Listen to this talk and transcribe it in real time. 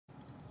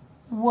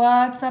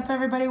What's up,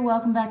 everybody?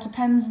 Welcome back to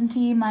Pens and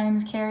Tea. My name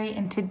is Carrie,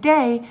 and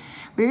today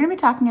we're going to be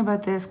talking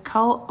about this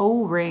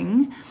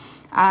Col-O-ring.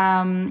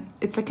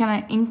 It's a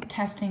kind of ink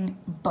testing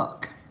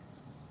book.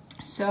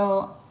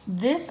 So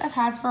this I've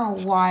had for a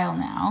while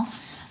now.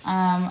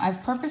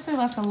 I've purposely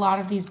left a lot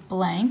of these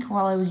blank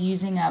while I was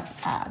using up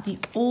the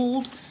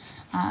old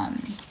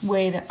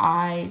way that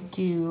I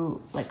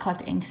do, like,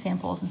 collect ink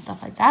samples and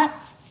stuff like that,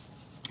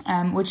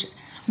 which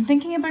I'm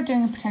thinking about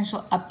doing a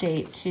potential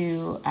update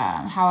to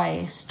how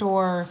I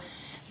store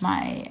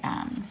my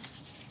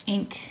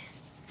ink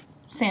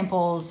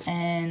samples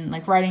and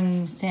like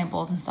writing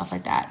samples and stuff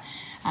like that.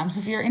 So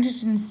if you're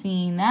interested in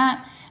seeing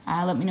that,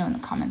 let me know in the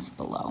comments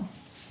below.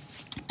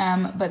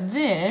 But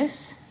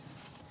this,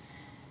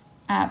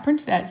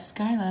 printed at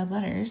Skylab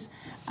Letters,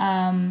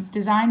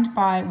 designed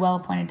by Well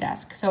Appointed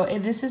Desk. So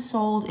this is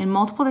sold in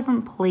multiple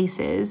different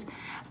places.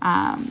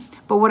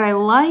 But what I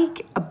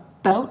like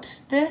about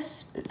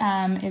this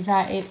is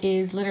that it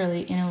is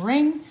literally in a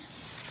ring.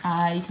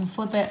 You can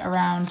flip it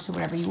around to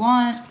whatever you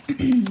want.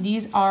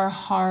 These are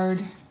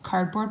hard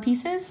cardboard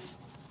pieces,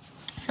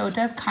 so it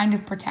does kind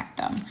of protect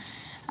them.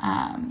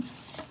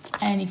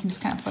 And you can just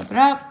kind of flip it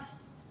up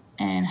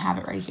and have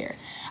it right here.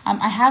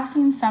 I have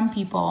seen some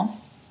people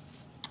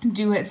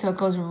do it so it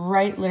goes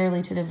right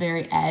literally to the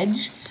very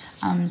edge,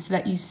 so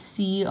that you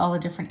see all the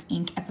different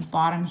ink at the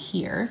bottom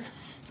here.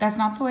 That's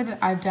not the way that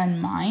I've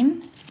done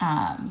mine,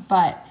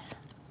 but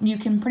you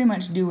can pretty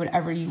much do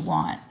whatever you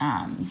want.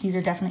 These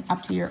are definitely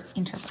up to your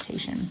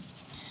interpretation.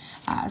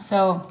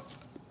 So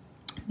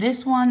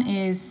this one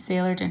is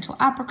Sailor Gentle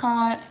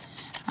Apricot.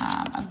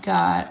 I've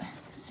got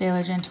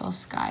Sailor Gentle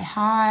Sky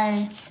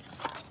High,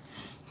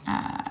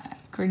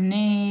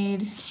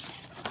 Grenade,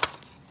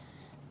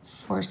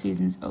 Four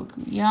Seasons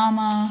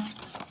Okuyama,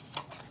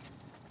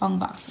 Bung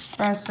Box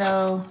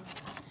Espresso,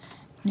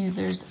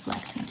 Noodler's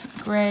Lexington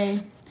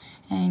Gray,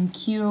 and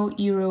Kiro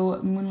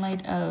Iro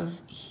Moonlight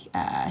of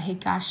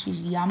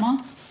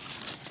Higashiyama,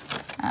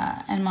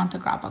 and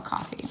Montegrappa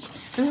Coffee.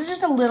 This is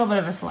just a little bit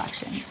of a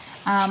selection.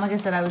 Like I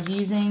said, I was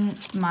using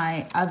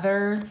my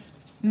other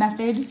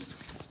method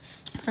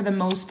for the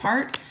most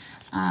part,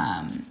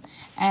 and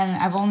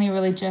I've only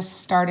really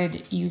just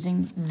started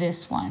using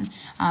this one.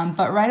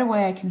 But right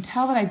away I can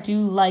tell that I do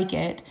like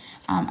it.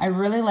 I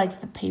really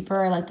like the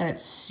paper. I like that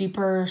it's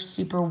super,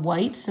 super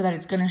white so that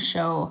it's gonna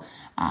show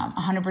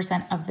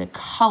 100% of the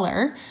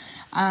color.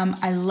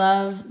 I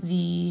love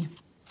the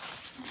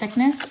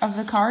thickness of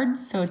the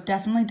cards, so it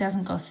definitely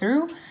doesn't go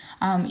through.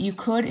 You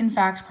could, in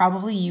fact,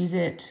 probably use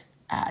it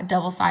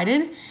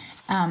double-sided,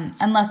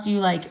 unless you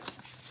like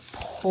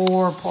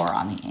pour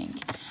on the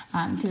ink.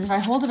 Because if I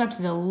hold it up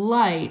to the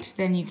light,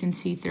 then you can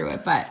see through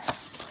it, but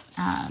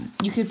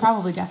you could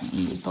probably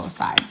definitely use both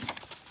sides.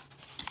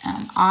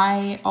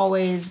 I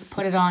always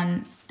put it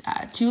on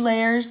 2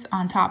 layers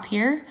on top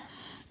here,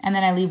 and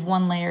then I leave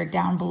 1 layer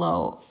down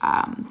below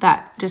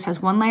that just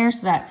has 1 layer,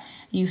 so that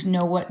you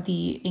know what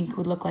the ink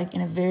would look like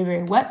in a very,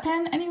 very wet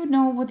pen, and you would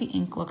know what the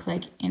ink looks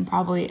like in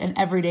probably an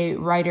everyday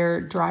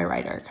writer, dry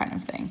writer kind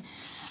of thing.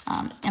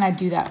 And I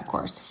do that, of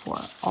course, for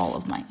all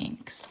of my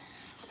inks.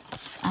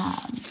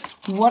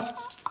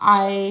 What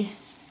I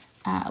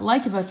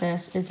like about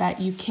this is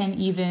that you can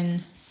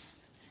even,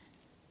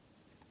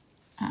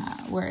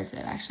 where is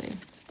it actually?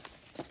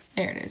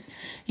 There it is.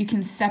 You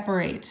can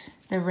separate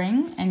the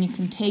ring and you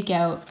can take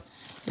out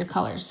your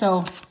colors.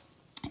 So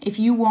if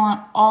you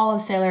want all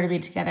of Sailor to be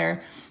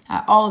together,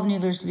 all of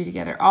Noodlers to be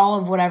together, all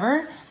of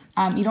whatever,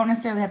 you don't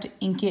necessarily have to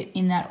ink it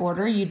in that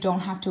order. You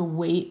don't have to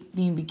wait,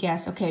 maybe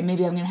guess, okay,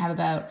 maybe I'm gonna have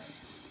about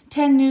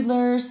 10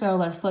 Noodlers, so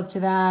let's flip to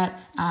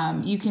that.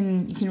 You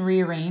can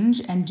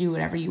rearrange and do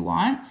whatever you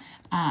want.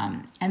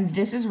 And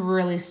this is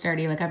really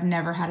sturdy. Like, I've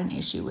never had an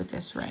issue with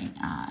this ring,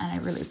 and I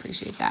really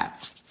appreciate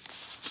that.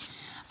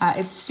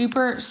 It's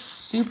super,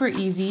 super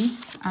easy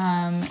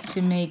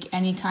to make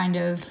any kind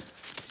of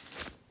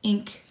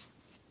ink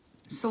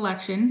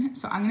selection.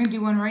 So I'm gonna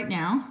do one right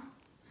now.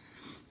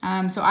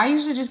 So I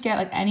usually just get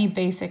like any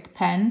basic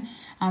pen,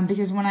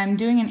 because when I'm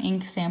doing an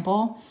ink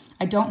sample,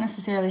 I don't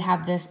necessarily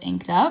have this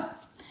inked up.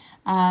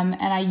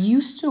 And I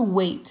used to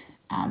wait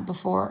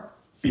before,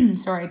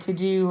 sorry, to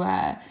do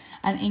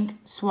an ink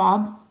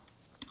swab.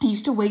 I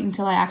used to wait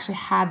until I actually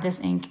had this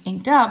ink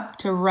inked up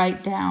to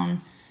write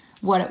down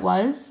what it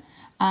was.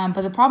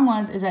 But the problem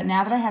is that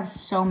now that I have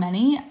so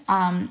many,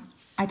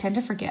 I tend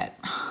to forget.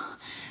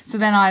 So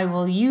then I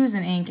will use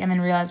an ink and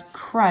then realize,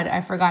 crud,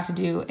 I forgot to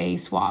do a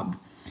swab.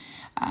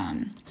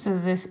 So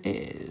this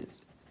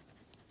is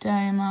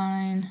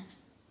Diamine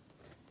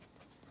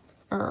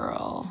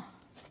Earl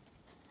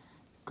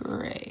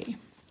Gray.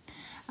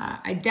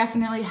 I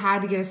definitely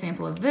had to get a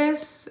sample of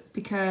this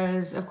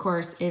because, of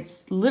course,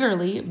 it's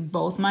literally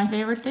both my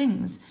favorite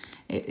things.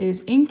 It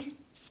is ink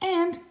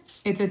and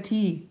it's a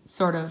tea,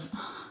 sort of.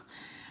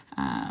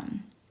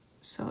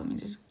 So let me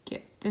just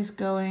get this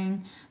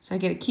going. So I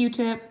get a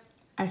Q-tip,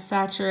 I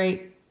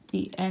saturate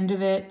the end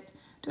of it,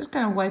 just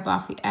kind of wipe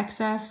off the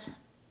excess.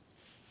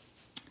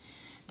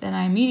 Then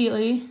I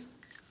immediately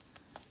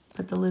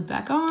put the lid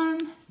back on,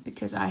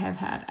 because I have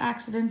had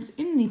accidents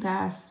in the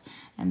past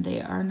and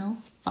they are no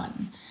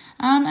fun.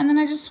 And then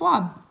I just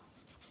swab.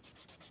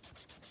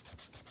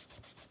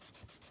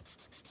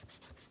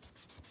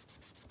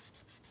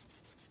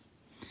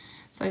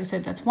 So like I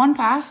said, that's one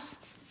pass.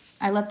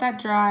 I let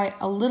that dry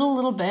a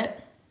little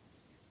bit.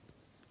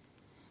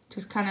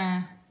 Just kind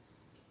of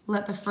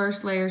let the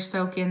first layer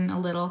soak in a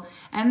little.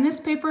 And this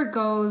paper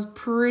goes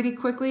pretty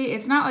quickly.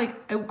 It's not like,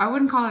 I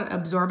wouldn't call it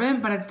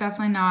absorbent, but it's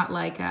definitely not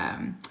like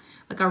a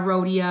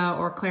Rhodia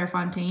or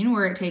Clairefontaine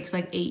where it takes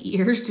like 8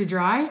 years to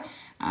dry.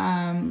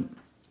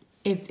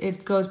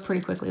 It goes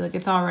pretty quickly, like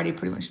it's already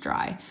pretty much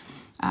dry.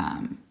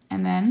 And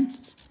then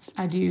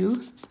I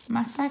do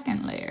my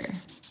second layer.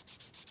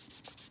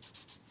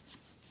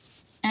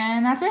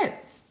 And that's it.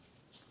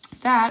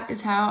 That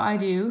is how I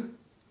do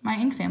my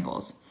ink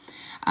samples.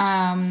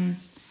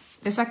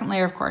 The second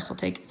layer, of course, will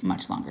take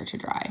much longer to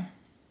dry.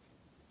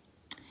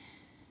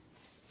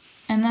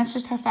 And that's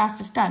just how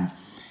fast it's done.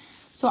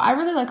 So I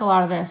really like a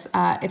lot of this.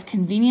 It's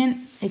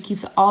convenient. It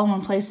keeps it all in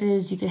one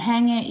places. You could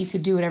hang it. You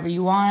could do whatever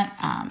you want.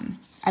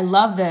 I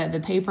love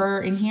the paper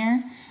in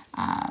here.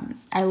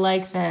 I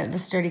like the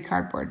sturdy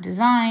cardboard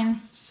design.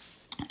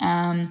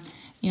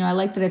 You know, I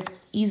like that it's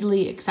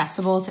easily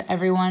accessible to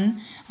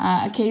everyone.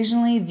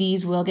 Occasionally,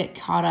 these will get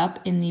caught up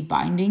in the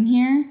binding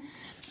here,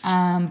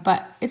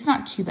 but it's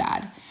not too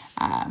bad.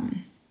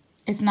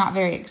 It's not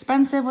very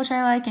expensive, which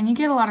I like, and you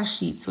get a lot of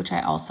sheets, which I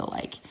also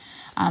like.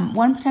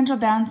 One potential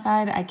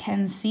downside I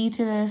can see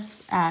to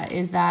this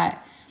is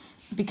that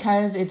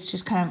because it's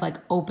just kind of like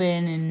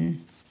open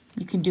and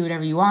you can do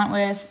whatever you want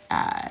with,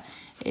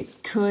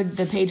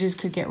 the pages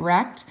could get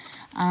wrecked.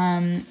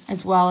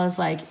 As well as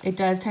like it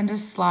does tend to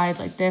slide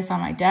like this on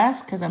my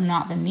desk because I'm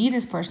not the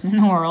neatest person in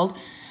the world.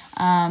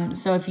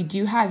 So if you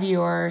do have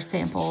your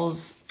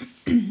samples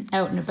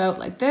out and about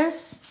like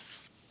this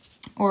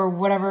or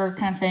whatever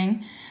kind of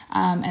thing,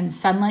 and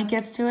sunlight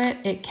gets to it,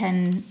 it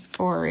can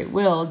or it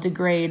will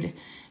degrade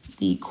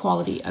the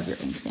quality of your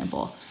ink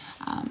sample.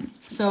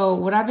 So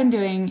what I've been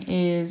doing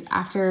is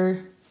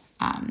after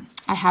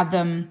I have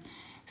them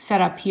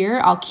set up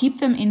here, I'll keep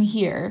them in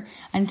here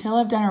until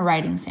I've done a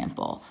writing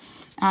sample.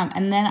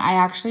 And then I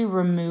actually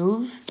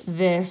remove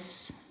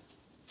this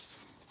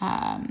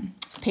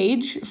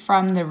page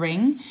from the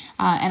ring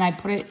and I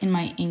put it in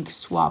my ink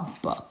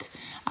swab book.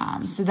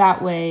 So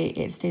that way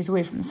it stays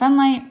away from the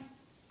sunlight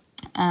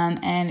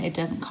and it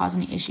doesn't cause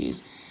any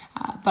issues.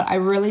 But I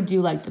really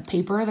do like the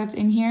paper that's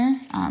in here.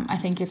 I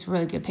think it's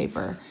really good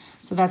paper.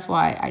 So that's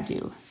why I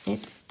do it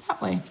that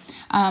way.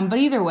 But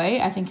either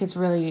way, I think it's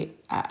really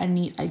a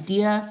neat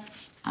idea.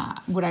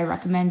 Would I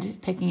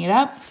recommend picking it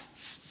up?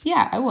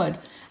 Yeah, I would.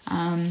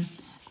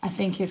 I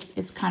think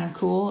it's kind of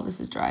cool. This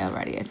is dry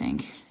already, I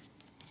think.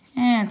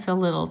 And it's a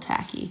little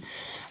tacky.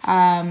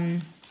 Yeah.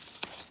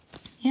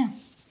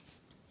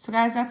 So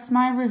guys, that's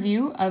my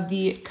review of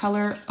the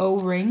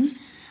Col-O-ring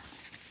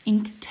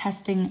ink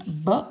testing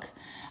book.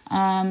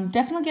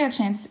 Definitely get a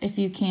chance if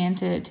you can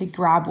to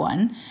grab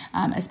one,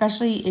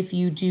 especially if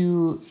you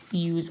do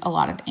use a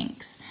lot of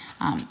inks.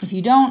 If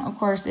you don't, of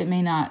course, it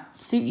may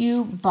not suit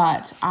you,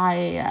 but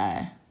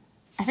I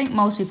think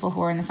most people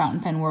who are in the fountain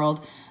pen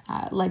world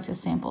like to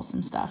sample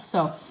some stuff.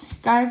 So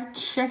guys,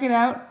 check it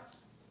out.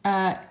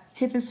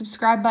 Hit the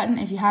subscribe button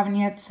if you haven't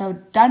yet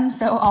done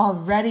so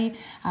already.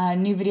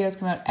 New videos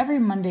come out every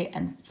Monday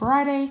and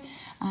Friday.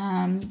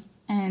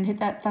 And hit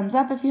that thumbs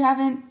up if you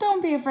haven't.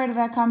 Don't be afraid of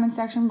that comment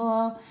section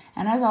below.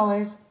 And as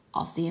always,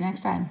 I'll see you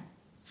next time.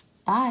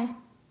 Bye.